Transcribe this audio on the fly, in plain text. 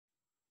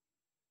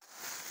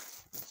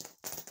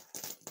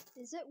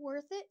Is it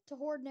worth it to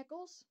hoard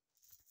nickels?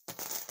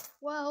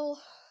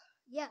 Well,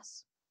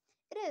 yes,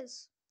 it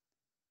is.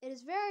 It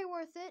is very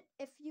worth it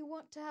if you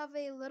want to have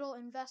a little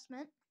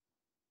investment.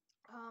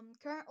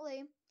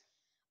 Currently,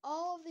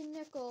 all of the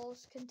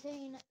nickels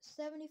contain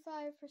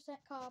 75%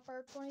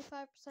 copper,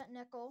 25%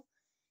 nickel,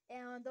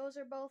 and those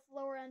are both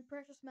lower end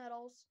precious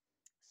metals.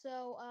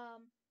 So,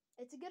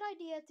 it's a good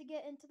idea to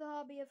get into the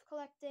hobby of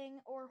collecting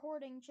or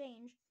hoarding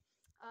change,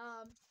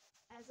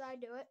 as I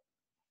do it.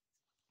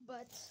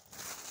 But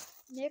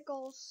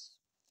nickels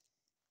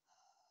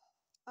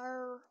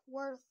are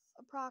worth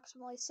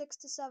approximately 6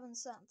 to 7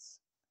 cents.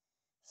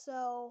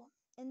 So,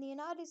 in the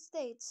United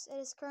States, it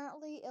is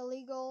currently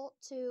illegal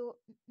to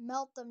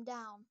melt them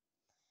down.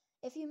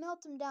 If you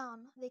melt them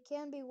down, they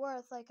can be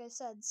worth, like I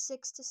said,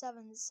 6 to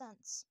 7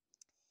 cents.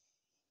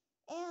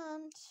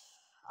 And,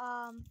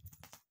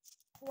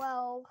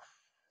 well,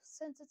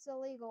 since it's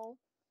illegal,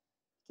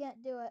 you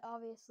can't do it,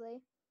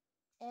 obviously.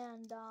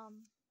 And,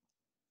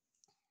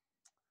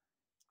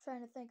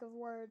 trying to think of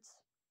words.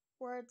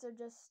 Words are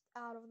just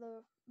out of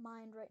the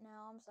mind right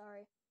now, I'm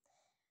sorry.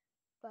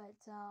 But,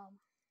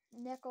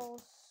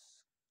 nickels,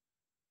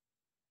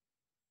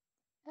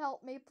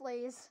 help me,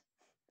 please.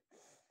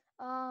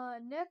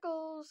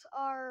 Nickels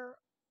are,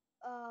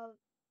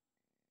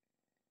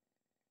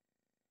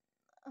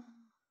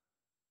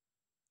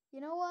 you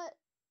know what?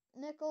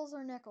 Nickels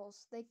are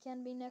nickels. They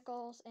can be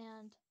nickels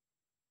and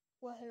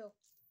woohoo.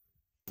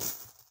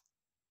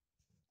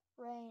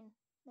 Rain.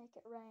 Make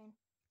it rain.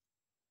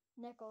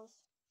 Nickels.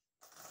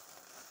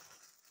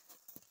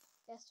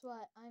 Guess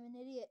what? I'm an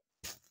idiot.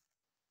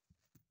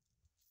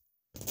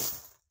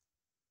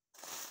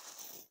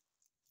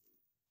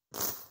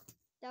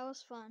 That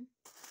was fun.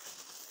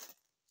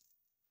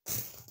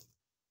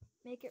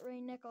 Make it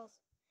rain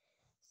nickels.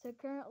 So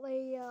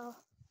currently,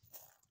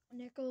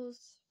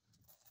 nickels,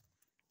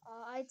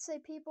 I'd say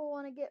people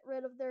want to get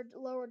rid of their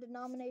lower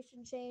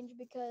denomination change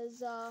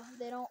because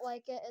they don't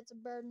like it. It's a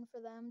burden for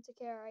them to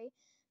carry.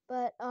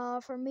 But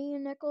for me,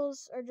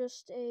 nickels are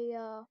just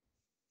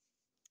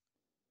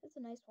it's a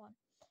nice one.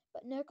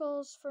 But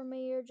nickels for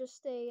me are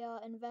just a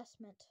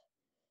investment.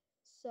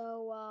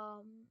 So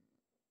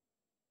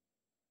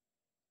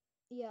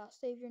yeah,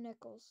 save your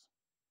nickels.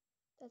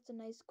 That's a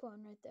nice quote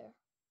right there.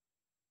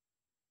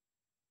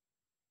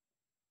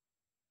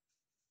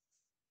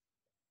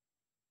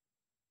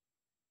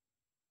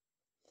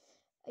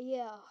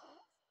 Yeah.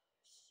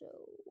 So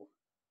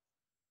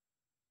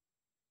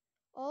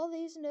all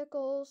these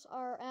nickels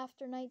are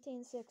after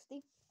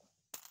 1960,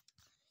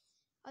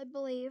 I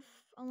believe,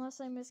 unless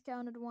I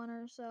miscounted one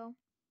or so.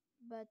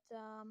 But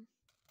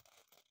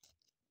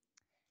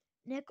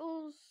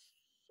nickels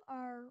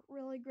are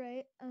really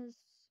great as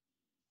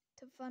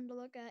to fun to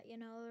look at. You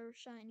know, they're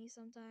shiny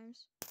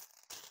sometimes.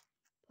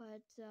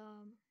 But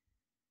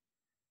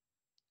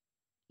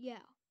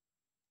yeah,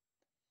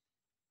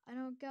 I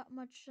don't got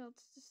much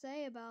else to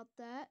say about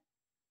that.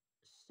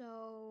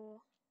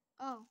 So,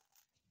 oh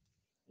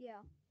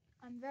yeah,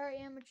 I'm very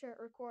amateur at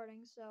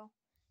recording, so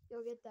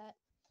you'll get that.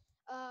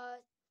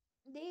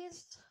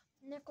 These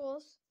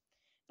nickels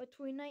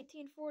between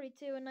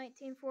 1942 and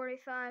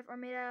 1945 are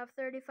made out of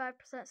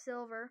 35%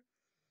 silver.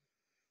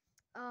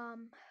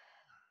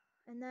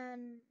 And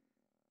then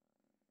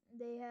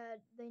they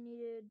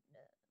needed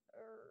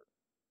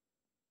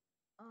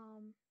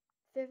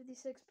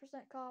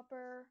 56%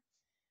 copper,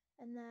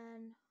 and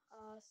then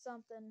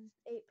something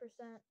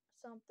 8%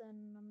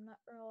 something. I'm not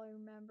really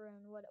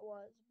remembering what it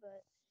was,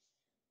 but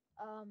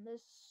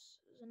this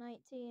is a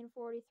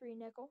 1943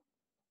 nickel.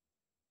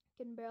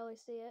 Can barely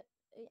see it.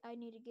 I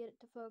need to get it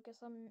to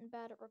focus. I'm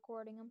bad at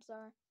recording. I'm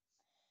sorry.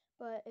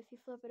 But if you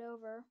flip it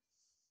over,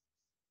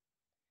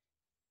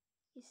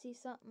 you see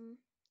something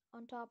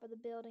on top of the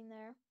building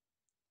there.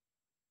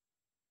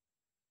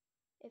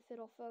 If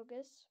it'll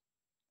focus.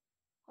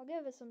 I'll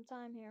give it some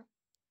time here.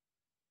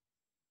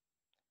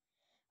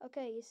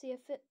 Okay, you see a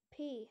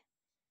P.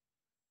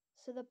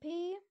 So the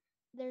P,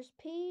 there's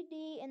P,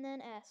 D, and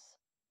then S.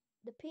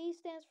 The P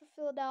stands for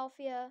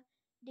Philadelphia,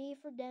 D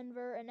for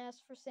Denver, and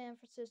S for San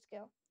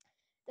Francisco.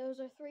 Those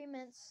are three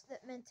mints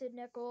that minted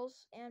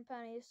nickels and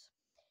pennies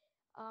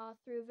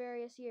through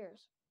various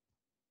years.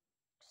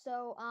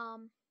 So,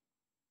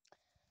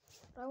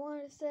 what I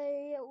wanted to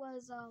say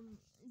was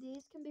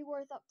these can be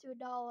worth up to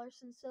 $1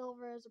 since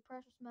silver is a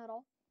precious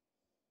metal.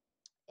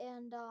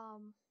 And,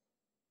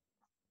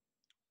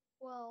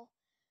 well,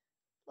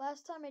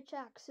 last time I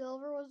checked,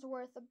 silver was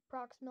worth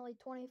approximately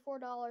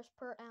 $24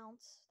 per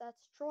ounce.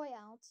 That's troy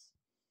ounce.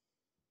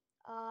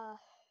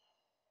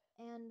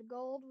 And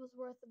gold was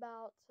worth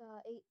about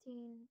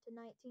 $1,800 to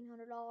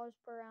 $1,900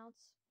 per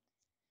ounce,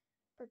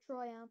 per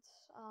troy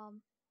ounce.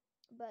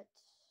 But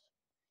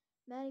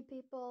many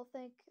people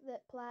think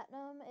that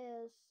platinum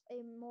is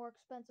a more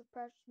expensive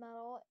precious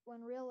metal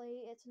when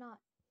really it's not.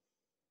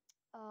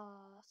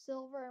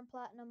 Silver and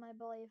platinum, I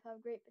believe,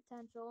 have great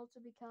potential to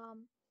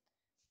become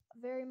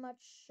very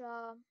much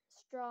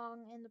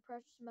strong in the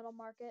precious metal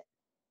market.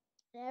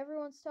 And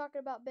everyone's talking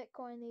about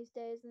Bitcoin these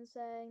days and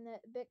saying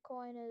that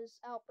Bitcoin is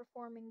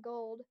outperforming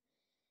gold.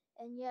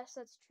 And yes,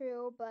 that's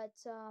true, but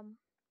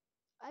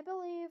I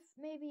believe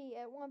maybe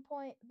at one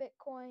point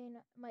Bitcoin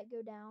might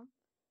go down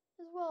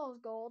as well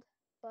as gold,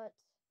 but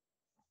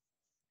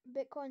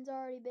Bitcoin's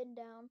already been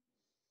down,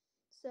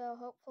 so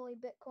hopefully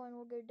Bitcoin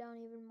will go down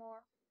even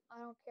more. I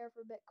don't care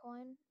for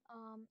Bitcoin.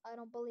 I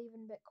don't believe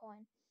in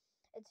Bitcoin.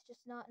 It's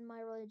just not in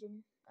my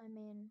religion. I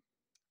mean,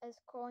 as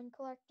coin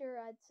collector,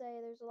 I'd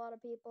say there's a lot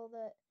of people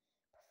that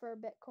prefer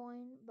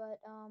Bitcoin, but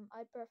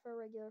I prefer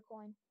regular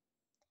coin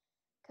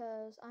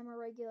because I'm a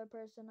regular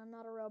person. I'm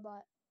not a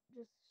robot.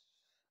 Just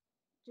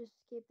just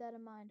keep that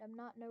in mind. I'm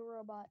not no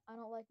robot. I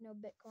don't like no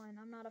Bitcoin.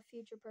 I'm not a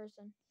future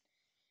person.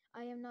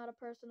 I am not a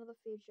person of the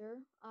future.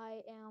 I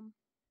am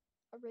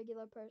a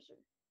regular person.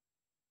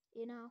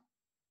 You know?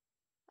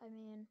 I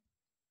mean,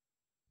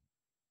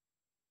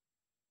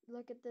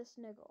 look at this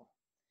nickel.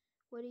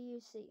 What do you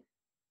see?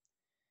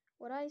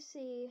 What I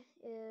see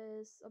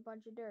is a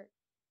bunch of dirt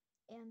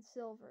and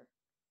silver.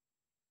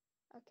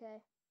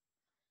 Okay.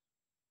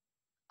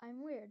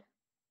 I'm weird.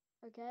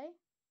 Okay?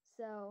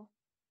 So,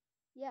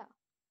 yeah.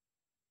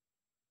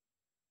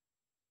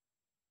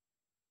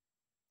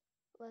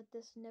 Let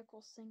this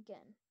nickel sink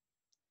in.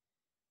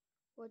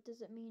 What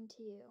does it mean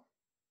to you?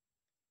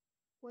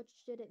 What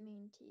should it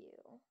mean to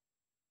you?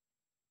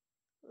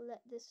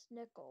 Let this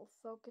nickel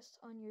focus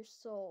on your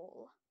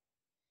soul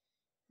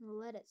and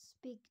let it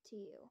speak to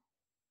you.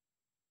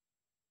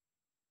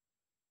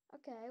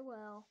 Okay,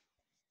 well,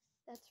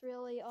 that's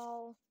really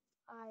all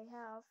I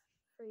have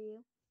for you.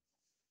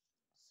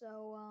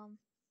 So,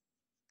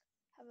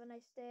 have a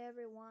nice day,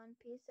 everyone.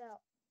 Peace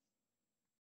out.